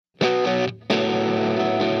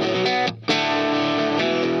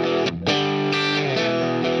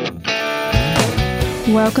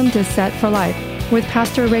Welcome to Set for Life with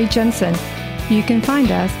Pastor Ray Jensen. You can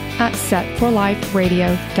find us at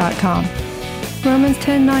setforliferadio.com. Romans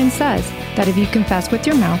 10:9 says that if you confess with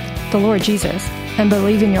your mouth the Lord Jesus and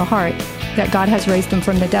believe in your heart that God has raised him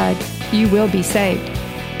from the dead, you will be saved.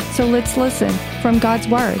 So let's listen from God's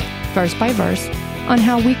Word, verse by verse, on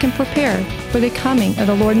how we can prepare for the coming of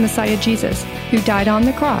the Lord and Messiah Jesus, who died on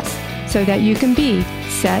the cross so that you can be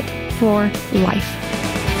set for life.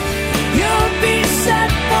 You'll be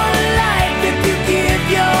set for life if you give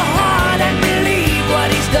your heart and believe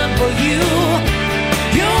what he's done for you.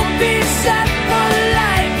 You'll be set for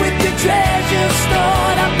life with your treasure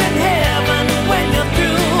stored up in heaven when you're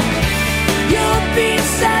through. You'll be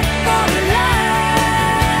set for life.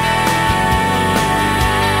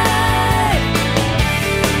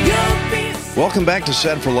 Welcome back to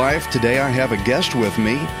Set for Life. Today I have a guest with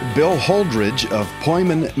me, Bill Holdridge of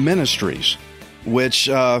Poimen Ministries, which...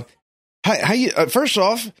 How you, first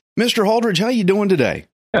off, Mr. Holdridge, how you doing today?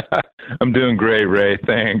 I'm doing great, Ray.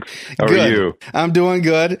 Thanks. How good. Are you? I'm doing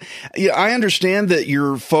good. Yeah, I understand that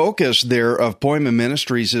your focus there of Poimen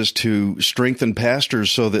Ministries is to strengthen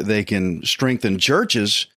pastors so that they can strengthen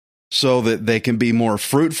churches, so that they can be more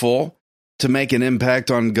fruitful to make an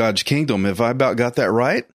impact on God's kingdom. Have I about got that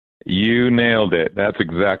right? You nailed it. That's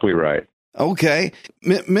exactly right. Okay.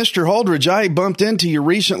 Mr. Holdridge, I bumped into you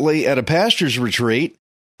recently at a pastor's retreat.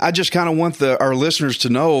 I just kind of want our listeners to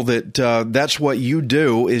know that that's what you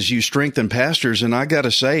do, is you strengthen pastors. And I got to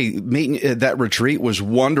say, meeting at that retreat was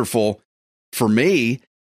wonderful for me,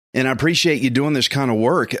 and I appreciate you doing this kind of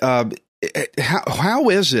work. How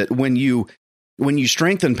is it when you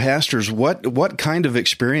strengthen pastors? What kind of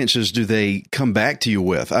experiences do they come back to you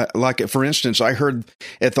with? Like, for instance, I heard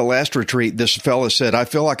at the last retreat, this fella said, "I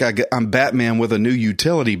feel like I'm Batman with a new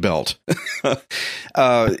utility belt."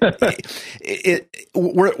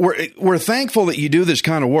 We're thankful that you do this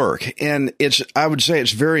kind of work, and I would say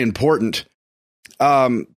it's very important.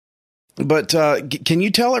 But can you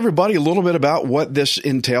tell everybody a little bit about what this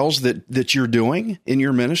entails that you're doing in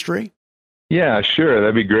your ministry? Yeah, sure.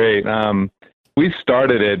 That'd be great. We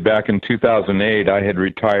started it back in 2008. I had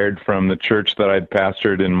retired from the church that I'd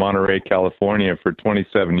pastored in Monterey, California for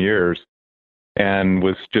 27 years, and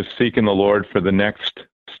was just seeking the Lord for the next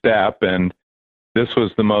step. And this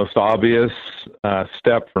was the most obvious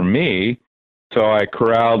step for me. So I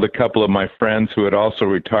corralled a couple of my friends who had also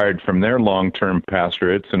retired from their long-term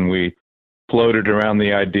pastorates, and we floated around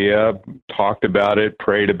the idea, talked about it,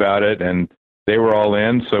 prayed about it, and they were all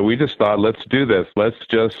in. So we just thought, let's do this. Let's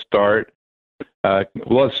just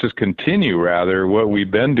continue, rather, what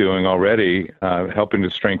we've been doing already, helping to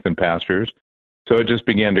strengthen pastors. So it just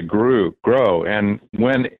began to grow. And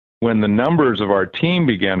when the numbers of our team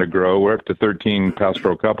began to grow, we're up to 13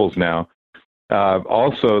 pastoral couples now.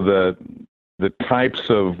 Also, the types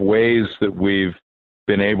of ways that we've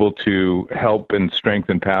been able to help and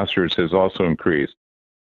strengthen pastors has also increased.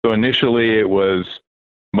 So initially, it was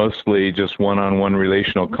mostly just one-on-one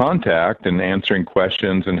relational contact and answering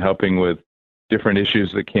questions and helping with different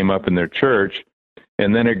issues that came up in their church.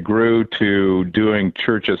 And then it grew to doing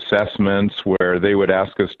church assessments where they would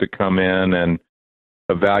ask us to come in and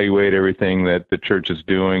evaluate everything that the church is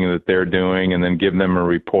doing and that they're doing, and then give them a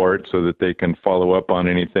report so that they can follow up on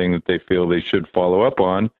anything that they feel they should follow up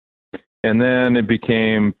on. And then it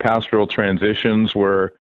became pastoral transitions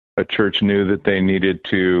where a church knew that they needed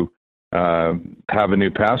to have a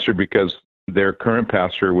new pastor because their current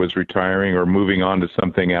pastor was retiring or moving on to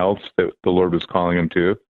something else that the Lord was calling them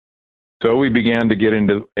to. So we began to get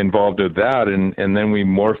involved with that, and then we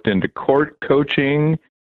morphed into coaching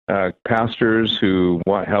pastors who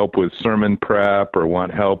want help with sermon prep or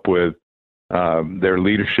want help with their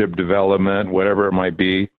leadership development, whatever it might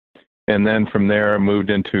be. And then from there, I moved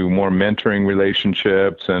into more mentoring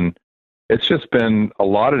relationships, and it's just been a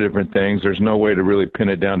lot of different things. There's no way to really pin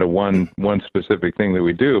it down to one specific thing that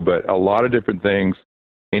we do, but a lot of different things,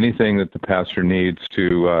 anything that the pastor needs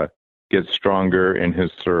to get stronger in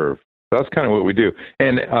his serve. So that's kind of what we do.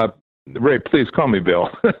 And Ray, please call me Bill.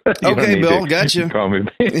 Okay, Bill, gotcha. Call me.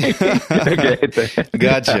 Okay,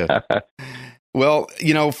 gotcha. Well,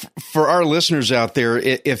 for our listeners out there,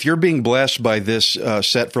 if you're being blessed by this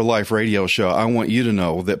Set for Life radio show, I want you to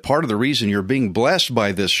know that part of the reason you're being blessed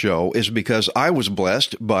by this show is because I was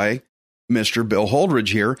blessed by Mr. Bill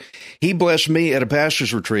Holdridge here. He blessed me at a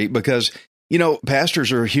pastor's retreat because,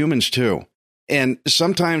 pastors are humans too. And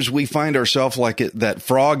sometimes we find ourselves like that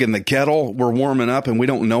frog in the kettle. We're warming up and we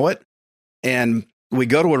don't know it. And we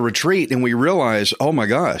go to a retreat and we realize, oh my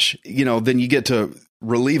gosh, then you get to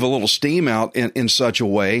relieve a little steam out in such a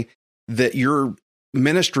way that your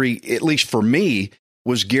ministry, at least for me,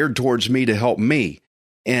 was geared towards me to help me.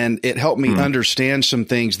 And it helped me understand some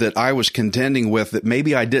things that I was contending with that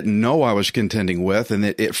maybe I didn't know I was contending with, and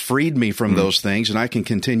it freed me from those things, and I can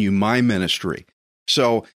continue my ministry.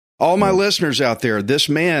 So all my listeners out there, this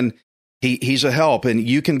man, he's a help, and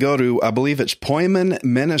you can go to, I believe it's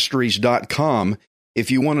PoymanMinistries.com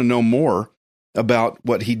if you want to know more about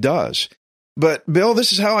what he does. But Bill,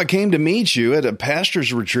 this is how I came to meet you at a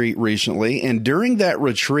pastor's retreat recently, and during that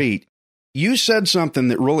retreat, you said something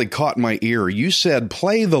that really caught my ear. You said,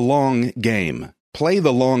 play the long game. Play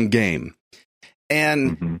the long game.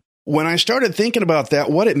 And when I started thinking about that,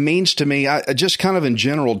 what it means to me, I just kind of in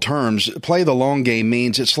general terms, play the long game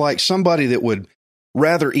means it's like somebody that would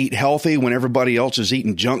rather eat healthy when everybody else is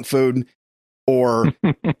eating junk food. Or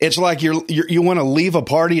it's like you want to leave a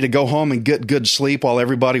party to go home and get good sleep while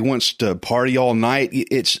everybody wants to party all night.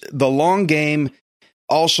 It's the long game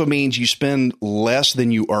also means you spend less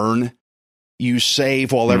than you earn. You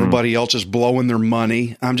save while everybody else is blowing their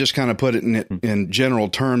money. I'm just kind of putting it in general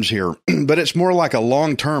terms here, but it's more like a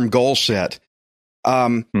long-term goal set.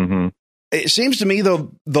 It seems to me,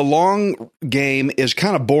 though, the long game is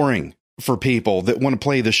kind of boring for people that want to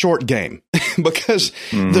play the short game because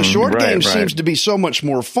the short game seems to be so much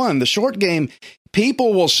more fun. The short game,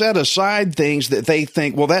 people will set aside things that they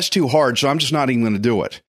think, well, that's too hard, so I'm just not even going to do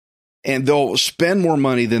it. And they'll spend more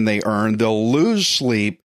money than they earn. They'll lose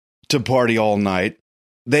sleep to party all night.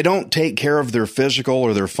 They don't take care of their physical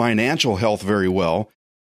or their financial health very well,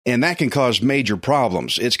 and that can cause major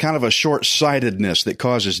problems. It's kind of a short-sightedness that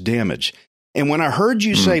causes damage. And when I heard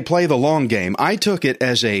you say play the long game, I took it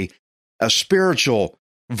as a spiritual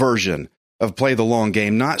version of play the long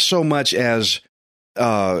game, not so much as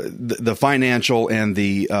the financial and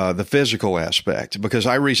the physical aspect. Because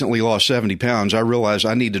I recently lost 70 pounds, I realized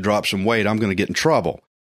I need to drop some weight. I'm going to get in trouble.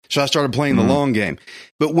 So I started playing the long game.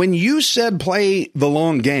 But when you said play the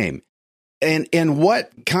long game, and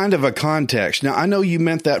what kind of a context? Now, I know you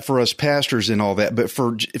meant that for us pastors and all that, but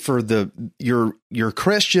for your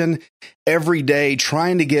Christian every day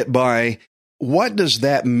trying to get by, what does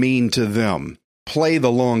that mean to them? Play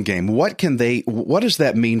the long game. What does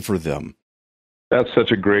that mean for them? That's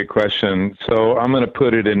such a great question. So I'm going to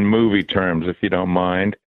put it in movie terms, if you don't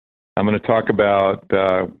mind. I'm going to talk about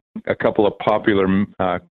a couple of popular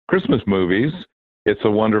Christmas movies, It's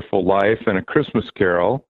a Wonderful Life and A Christmas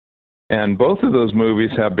Carol. And both of those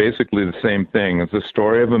movies have basically the same thing. It's a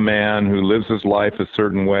story of a man who lives his life a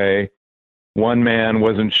certain way. One man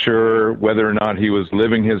wasn't sure whether or not he was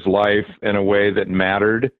living his life in a way that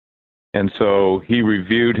mattered. And so he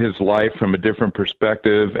reviewed his life from a different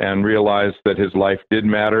perspective and realized that his life did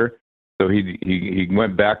matter. So he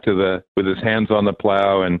went back with his hands on the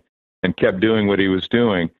plow and kept doing what he was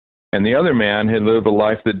doing. And the other man had lived a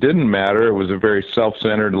life that didn't matter. It was a very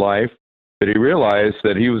self-centered life, but he realized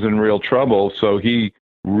that he was in real trouble. So he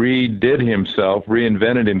reinvented himself,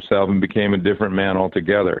 and became a different man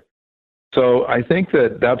altogether. So I think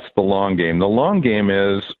that's the long game. The long game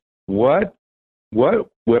is what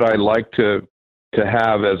would I like to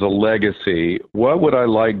have as a legacy? What would I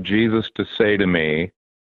like Jesus to say to me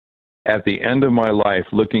at the end of my life,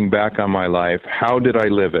 looking back on my life? How did I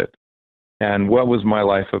live it? And what was my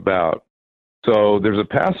life about? So there's a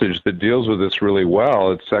passage that deals with this really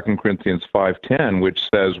well. It's 2 Corinthians 5:10, which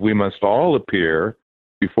says, we must all appear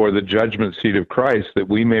before the judgment seat of Christ, that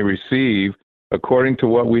we may receive according to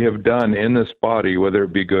what we have done in this body, whether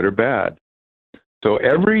it be good or bad. So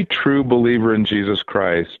every true believer in Jesus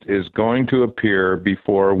Christ is going to appear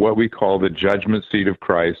before what we call the judgment seat of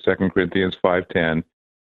Christ, 2 Corinthians 5:10.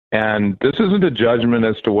 And this isn't a judgment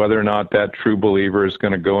as to whether or not that true believer is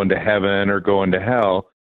going to go into heaven or go into hell.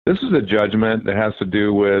 This is a judgment that has to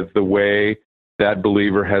do with the way that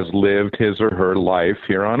believer has lived his or her life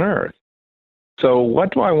here on earth. So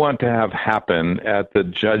what do I want to have happen at the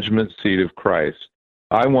judgment seat of Christ?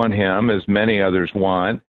 I want him, as many others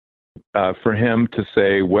want, for him to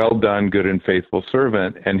say, well done, good and faithful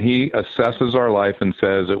servant. And he assesses our life and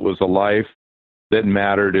says it was a life that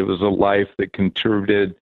mattered. It was a life that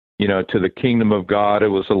contributed, to the kingdom of God. It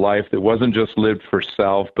was a life that wasn't just lived for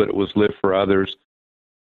self, but it was lived for others.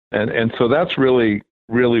 And so that's really,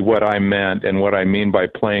 really what I meant and what I mean by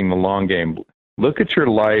playing the long game. Look at your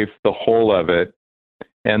life, the whole of it,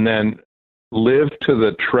 and then live to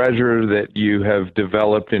the treasure that you have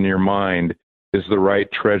developed in your mind is the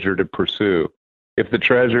right treasure to pursue. If the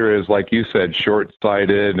treasure is, like you said,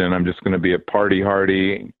 short-sighted, and I'm just going to be a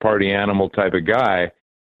party-hardy, party animal type of guy,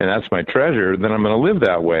 and that's my treasure, then I'm going to live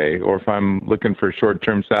that way. Or if I'm looking for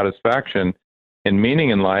short-term satisfaction and meaning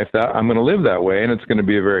in life, that I'm going to live that way, and it's going to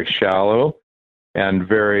be a very shallow and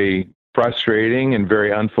very frustrating and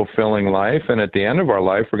very unfulfilling life. And at the end of our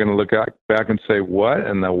life, we're going to look back and say, what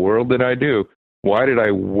in the world did I do? Why did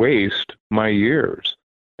I waste my years?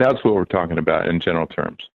 That's what we're talking about in general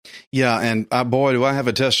terms. Yeah, and boy, do I have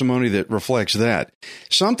a testimony that reflects that.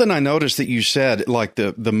 Something I noticed that you said, like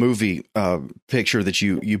the movie picture that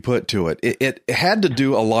you put to it, it had to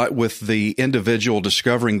do a lot with the individual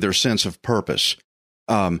discovering their sense of purpose.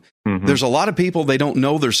 There's a lot of people, they don't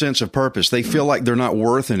know their sense of purpose. They feel like they're not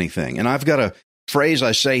worth anything. And I've got a phrase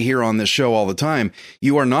I say here on this show all the time: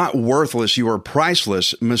 you are not worthless, you are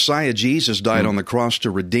priceless. Messiah Jesus died on the cross to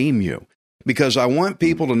redeem you. Because I want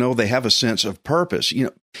people to know they have a sense of purpose. You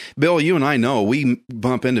know, Bill, you and I know we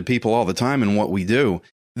bump into people all the time in what we do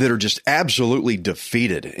that are just absolutely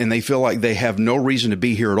defeated, and they feel like they have no reason to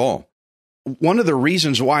be here at all. One of the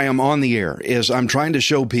reasons why I'm on the air is I'm trying to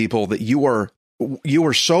show people that you are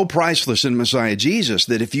so priceless in Messiah Jesus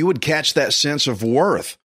that if you would catch that sense of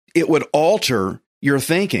worth, it would alter your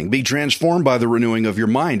thinking, be transformed by the renewing of your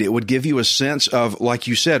mind. It would give you a sense of, like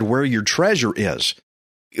you said, where your treasure is.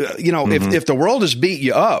 You know, if the world has beat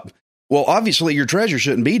you up, well, obviously your treasure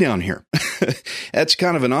shouldn't be down here. That's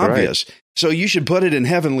kind of an obvious. Right. So you should put it in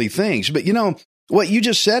heavenly things. But, you know, what you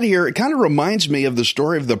just said here, it kind of reminds me of the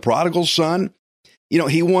story of the prodigal son. You know,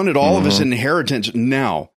 he wanted all of his inheritance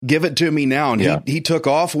now. Give it to me now. And he took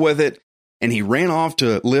off with it, and he ran off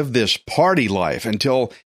to live this party life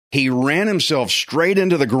until he ran himself straight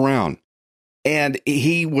into the ground. And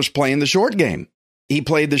he was playing the short game. He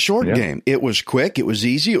played the short game. It was quick. It was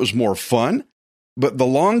easy. It was more fun. But the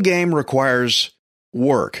long game requires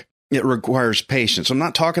work. It requires patience. I'm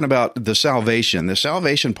not talking about the salvation. The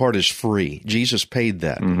salvation part is free. Jesus paid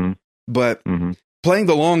that. But playing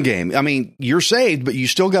the long game, I mean, you're saved, but you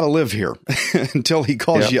still got to live here until he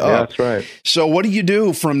calls you up. That's right. So what do you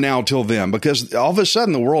do from now till then? Because all of a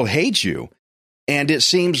sudden the world hates you, and it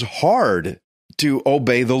seems hard to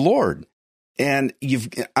obey the Lord. And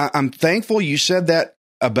I'm thankful you said that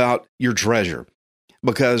about your treasure,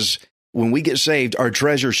 because when we get saved, our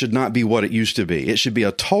treasure should not be what it used to be. It should be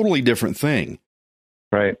a totally different thing.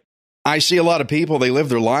 Right. I see a lot of people, they live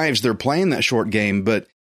their lives, they're playing that short game, but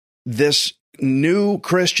this new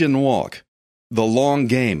Christian walk, the long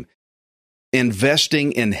game,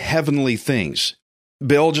 investing in heavenly things.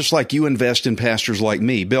 Bill, just like you invest in pastors like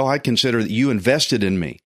me, Bill, I consider that you invested in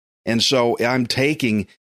me. And so I'm taking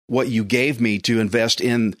what you gave me to invest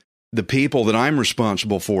in the people that I'm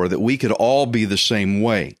responsible for, that we could all be the same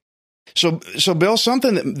way. So Bill,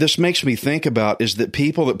 something that this makes me think about is that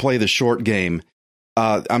people that play the short game,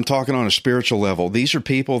 I'm talking on a spiritual level, these are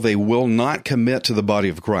people, they will not commit to the body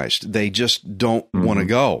of Christ. They just don't want to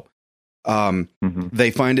go.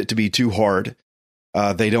 They find it to be too hard.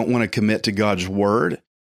 They don't want to commit to God's word.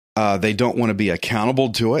 They don't want to be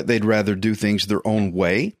accountable to it. They'd rather do things their own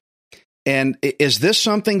way. And is this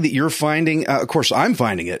something that you're finding? Of course, I'm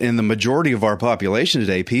finding it in the majority of our population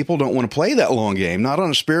today. People don't want to play that long game, not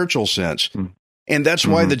on a spiritual sense. And that's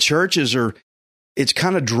why the churches it's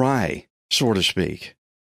kind of dry, so to speak.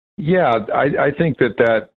 Yeah, I think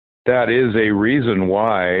that is a reason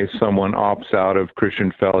why someone opts out of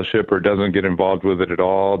Christian fellowship or doesn't get involved with it at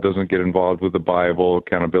all, doesn't get involved with the Bible,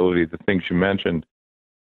 accountability, the things you mentioned,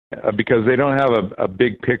 because they don't have a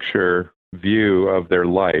big picture view of their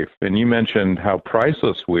life. And you mentioned how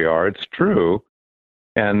priceless we are. It's true.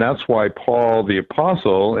 And that's why Paul, the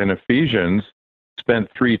apostle in Ephesians, spent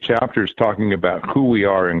 3 chapters talking about who we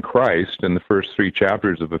are in Christ in the first 3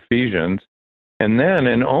 chapters of Ephesians. And then,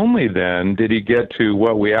 and only then, did he get to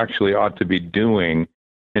what we actually ought to be doing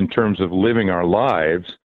in terms of living our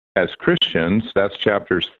lives as Christians. That's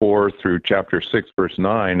chapters 4 through chapter 6, verse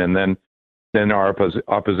 9, and then our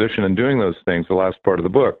opposition in doing those things, the last part of the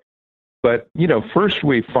book. But, you know, first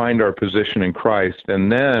we find our position in Christ,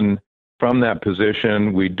 and then from that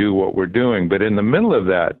position we do what we're doing. But in the middle of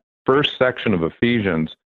that first section of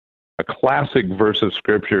Ephesians, a classic verse of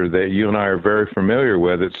Scripture that you and I are very familiar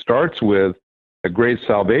with, it starts with a great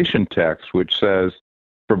salvation text, which says,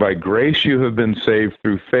 "For by grace you have been saved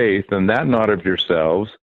through faith, and that not of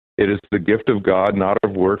yourselves. It is the gift of God, not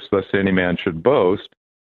of works, lest any man should boast.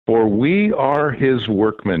 For we are his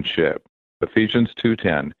workmanship." Ephesians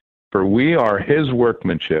 2:10. "For we are his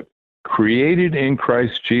workmanship, created in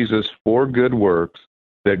Christ Jesus for good works,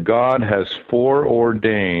 that God has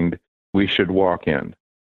foreordained we should walk in."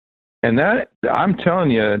 And that, I'm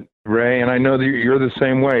telling you, Ray, and I know that you're the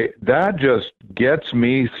same way, that just gets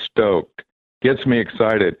me stoked, gets me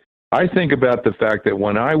excited. I think about the fact that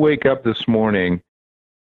when I wake up this morning,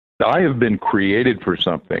 I have been created for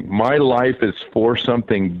something. My life is for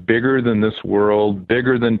something bigger than this world,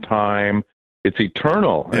 bigger than time. It's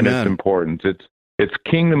eternal. Amen. And it's important. It's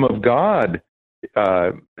kingdom of God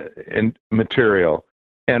and material.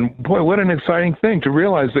 And boy, what an exciting thing to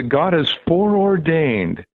realize that God has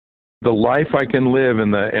foreordained the life I can live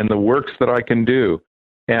and the works that I can do.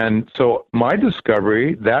 And so my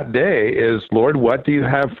discovery that day is, Lord, what do you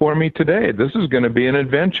have for me today? This is going to be an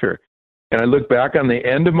adventure. And I look back on the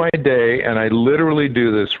end of my day, and I literally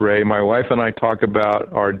do this, Ray. My wife and I talk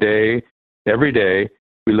about our day every day.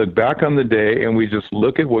 We look back on the day, and we just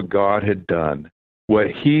look at what God had done,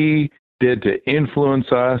 what he did to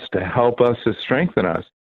influence us, to help us, to strengthen us,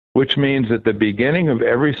 which means at the beginning of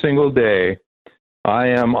every single day, I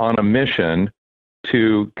am on a mission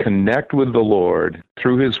to connect with the Lord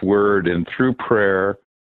through his word and through prayer,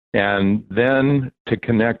 and then to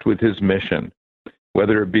connect with his mission,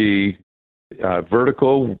 whether it be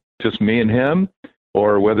vertical, just me and him,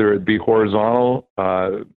 or whether it be horizontal,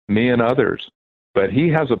 me and others. But he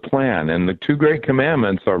has a plan, and the two great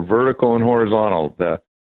commandments are vertical and horizontal. The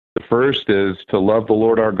first is to love the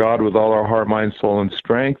Lord our God with all our heart, mind, soul, and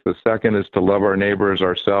strength. The second is to love our neighbor as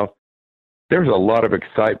ourselves. There's a lot of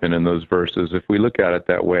excitement in those verses if we look at it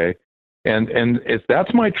that way. And if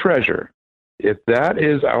that's my treasure, if that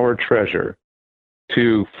is our treasure,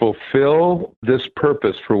 to fulfill this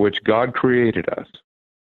purpose for which God created us,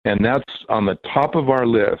 and that's on the top of our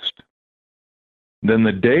list, then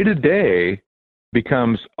the day-to-day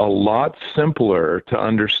becomes a lot simpler to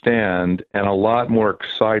understand and a lot more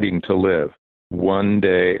exciting to live, one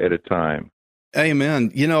day at a time.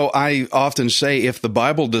 Amen. You know, I often say if the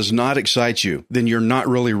Bible does not excite you, then you're not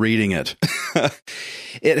really reading it.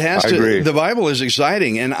 It has to. Agree. The Bible is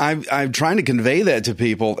exciting, and I'm trying to convey that to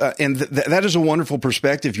people. And that is a wonderful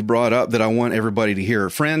perspective you brought up that I want everybody to hear.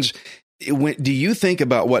 Friends, do you think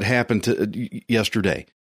about what happened yesterday,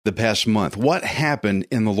 the past month? What happened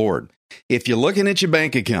in the Lord? If you're looking at your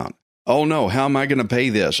bank account, oh no, how am I going to pay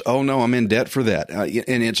this? Oh no, I'm in debt for that.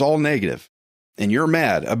 And it's all negative. And you're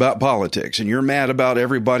mad about politics, and you're mad about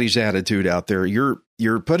everybody's attitude out there.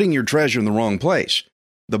 You're putting your treasure in the wrong place.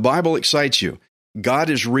 The Bible excites you. God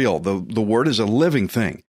is real. The Word is a living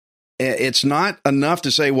thing. It's not enough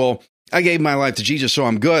to say, well, I gave my life to Jesus, so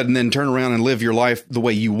I'm good, and then turn around and live your life the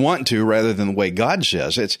way you want to rather than the way God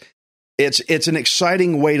says. It's an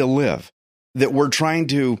exciting way to live that we're trying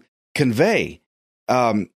to convey.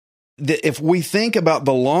 If we think about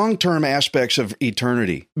the long-term aspects of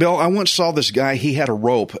eternity, Bill, I once saw this guy, he had a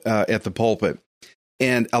rope at the pulpit,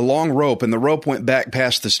 and a long rope, and the rope went back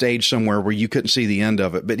past the stage somewhere where you couldn't see the end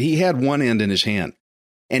of it, but he had one end in his hand,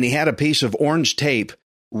 and he had a piece of orange tape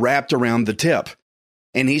wrapped around the tip.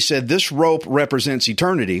 And he said, this rope represents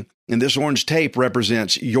eternity, and this orange tape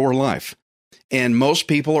represents your life. And most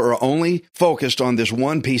people are only focused on this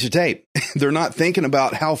one piece of tape. They're not thinking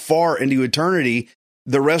about how far into eternity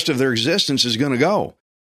the rest of their existence is going to go.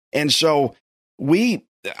 And so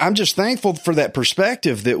I'm just thankful for that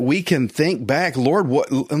perspective that we can think back, Lord,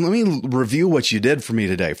 let me review what you did for me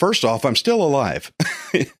today. First off, I'm still alive.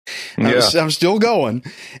 I'm still going.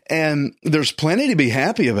 And there's plenty to be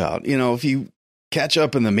happy about. You know, if you catch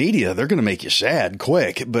up in the media, they're going to make you sad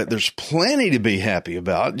quick, but there's plenty to be happy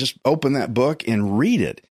about. Just open that book and read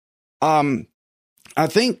it. I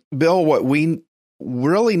think, Bill, what we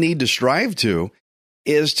really need to strive to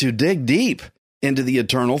is to dig deep into the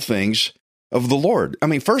eternal things of the Lord. I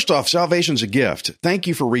mean, first off, salvation's a gift. Thank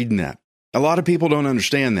you for reading that. A lot of people don't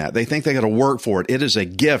understand that. They think they got to work for it. It is a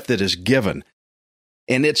gift that is given,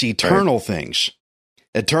 and it's eternal things.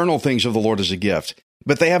 Eternal things of the Lord is a gift,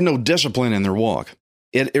 but they have no discipline in their walk.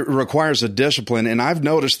 It requires a discipline, and I've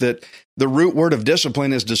noticed that the root word of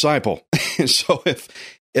discipline is disciple. So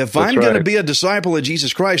if I'm going to be a disciple of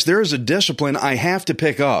Jesus Christ, there is a discipline I have to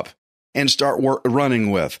pick up and start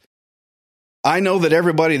running with. I know that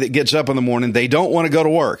everybody that gets up in the morning, they don't want to go to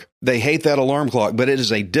work. They hate that alarm clock, but it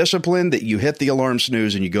is a discipline that you hit the alarm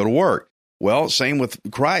snooze and you go to work. Well, same with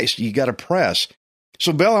Christ. You got to press.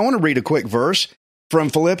 So, Bill, I want to read a quick verse from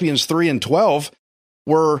Philippians 3:12,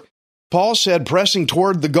 where Paul said, pressing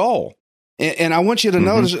toward the goal. And I want you to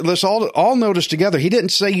notice, let's all notice together, he didn't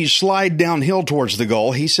say you slide downhill towards the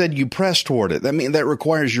goal. He said you press toward it. That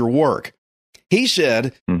requires your work. He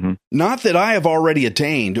said, not that I have already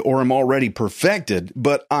attained or am already perfected,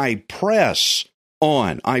 but I press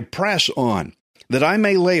on, that I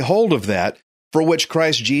may lay hold of that for which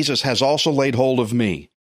Christ Jesus has also laid hold of me.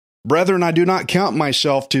 Brethren, I do not count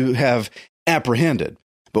myself to have apprehended,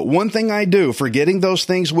 but one thing I do, forgetting those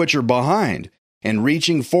things which are behind and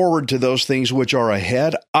reaching forward to those things which are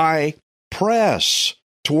ahead, I press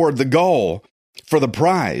toward the goal for the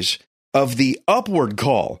prize of the upward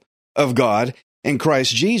call of God in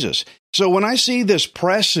Christ Jesus. So when I see this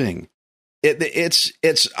pressing,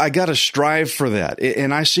 I got to strive for that.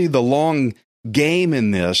 And I see the long game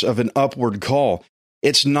in this of an upward call.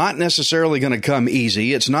 It's not necessarily going to come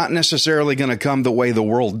easy. It's not necessarily going to come the way the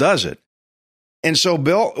world does it. And so,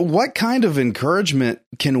 Bill, what kind of encouragement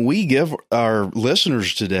can we give our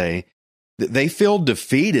listeners today that they feel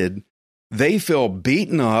defeated, they feel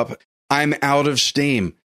beaten up, I'm out of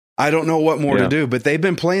steam, I don't know what more to do, but they've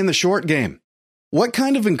been playing the short game? What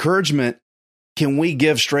kind of encouragement can we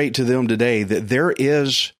give straight to them today that there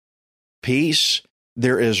is peace,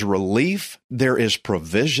 there is relief, there is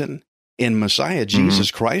provision in Messiah Jesus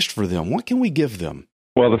Christ for them? What can we give them?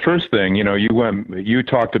 Well, the first thing, you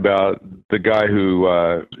talked about the guy who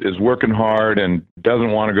is working hard and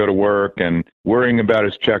doesn't want to go to work and worrying about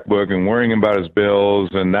his checkbook and worrying about his bills,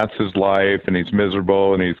 and that's his life, and he's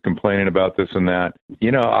miserable and he's complaining about this and that.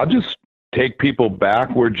 I'll just take people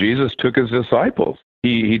back where Jesus took his disciples.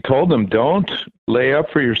 He told them, don't lay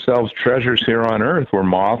up for yourselves treasures here on earth where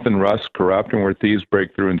moth and rust corrupt and where thieves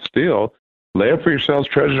break through and steal. Lay up for yourselves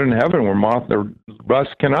treasure in heaven where moth and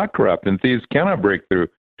rust cannot corrupt and thieves cannot break through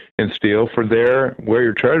and steal. For there, where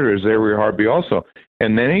your treasure is, there will your heart be also.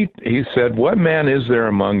 And then he said, what man is there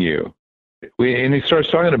among you? And he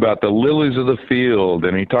starts talking about the lilies of the field,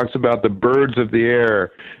 and he talks about the birds of the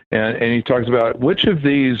air, and he talks about which of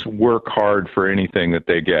these work hard for anything that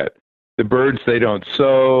they get. The birds, they don't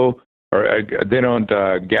sow, or they don't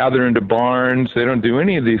gather into barns. They don't do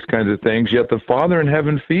any of these kinds of things, yet the Father in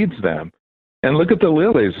heaven feeds them. And look at the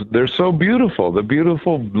lilies. They're so beautiful, the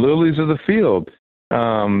beautiful lilies of the field.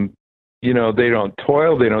 They don't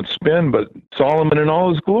toil, they don't spin, but Solomon in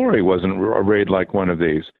all his glory wasn't arrayed like one of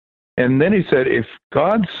these. And then he said, if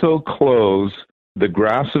God so clothes the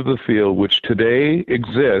grass of the field, which today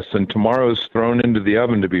exists and tomorrow is thrown into the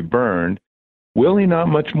oven to be burned, will he not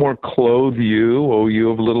much more clothe you, O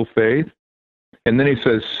you of little faith? And then he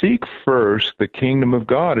says, seek first the kingdom of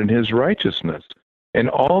God and his righteousness, and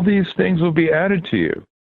all these things will be added to you.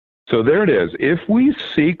 So there it is. If we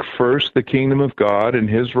seek first the kingdom of God and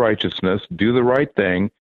his righteousness, do the right thing,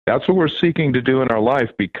 that's what we're seeking to do in our life,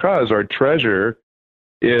 because our treasure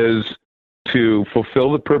is to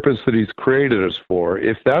fulfill the purpose that he's created us for.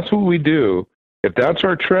 If that's what we do, if that's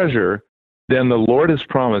our treasure, then the Lord has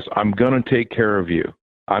promised, I'm going to take care of you.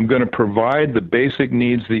 I'm going to provide the basic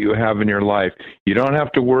needs that you have in your life. You don't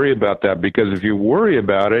have to worry about that, because if you worry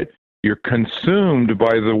about it, you're consumed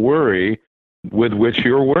by the worry with which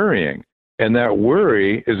you're worrying. And that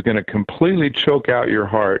worry is going to completely choke out your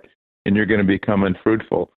heart, and you're going to become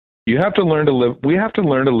unfruitful. We have to learn to live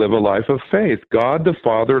a life of faith. God the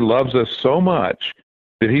Father loves us so much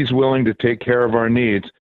that he's willing to take care of our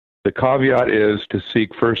needs. The caveat is to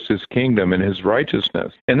seek first his kingdom and his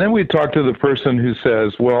righteousness. And then we talk to the person who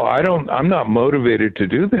says, well, I'm not motivated to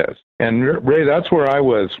do this. And Ray, that's where I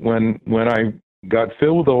was when I got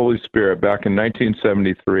filled with the Holy Spirit back in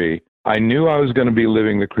 1973. I knew I was going to be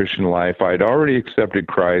living the Christian life. I'd already accepted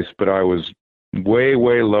Christ, but I was way,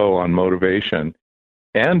 way low on motivation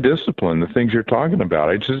and discipline, the things you're talking about.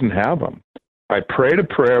 I just didn't have them. I prayed a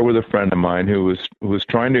prayer with a friend of mine who was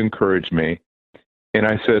trying to encourage me. And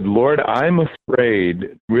I said, Lord, I'm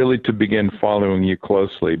afraid really to begin following you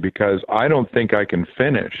closely, because I don't think I can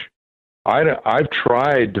finish. I've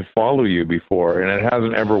tried to follow you before, and it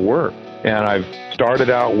hasn't ever worked. And I've started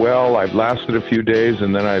out well, I've lasted a few days,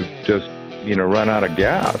 and then I've just, run out of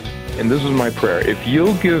gas. And this is my prayer. If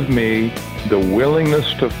you'll give me the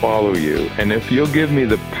willingness to follow you, and if you'll give me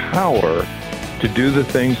the power to do the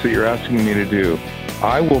things that you're asking me to do,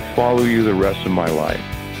 I will follow you the rest of my life.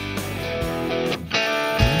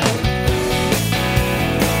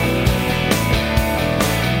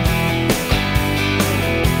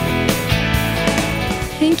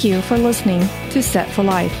 Thank you for listening to Set for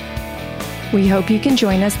Life. We hope you can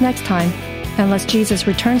join us next time, unless Jesus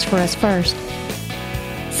returns for us first.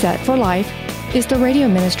 Set for Life is the radio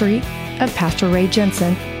ministry of Pastor Ray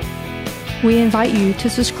Jensen. We invite you to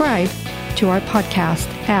subscribe to our podcast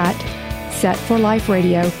at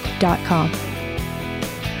setforliferadio.com.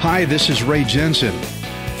 Hi, this is Ray Jensen.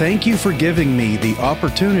 Thank you for giving me the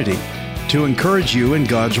opportunity to encourage you in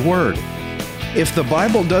God's Word. If the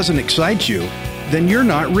Bible doesn't excite you, then you're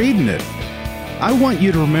not reading it. I want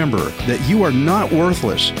you to remember that you are not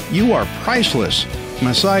worthless. You are priceless.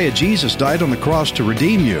 Messiah Jesus died on the cross to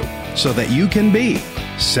redeem you so that you can be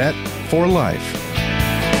set for life.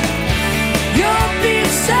 You'll be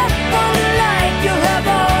set for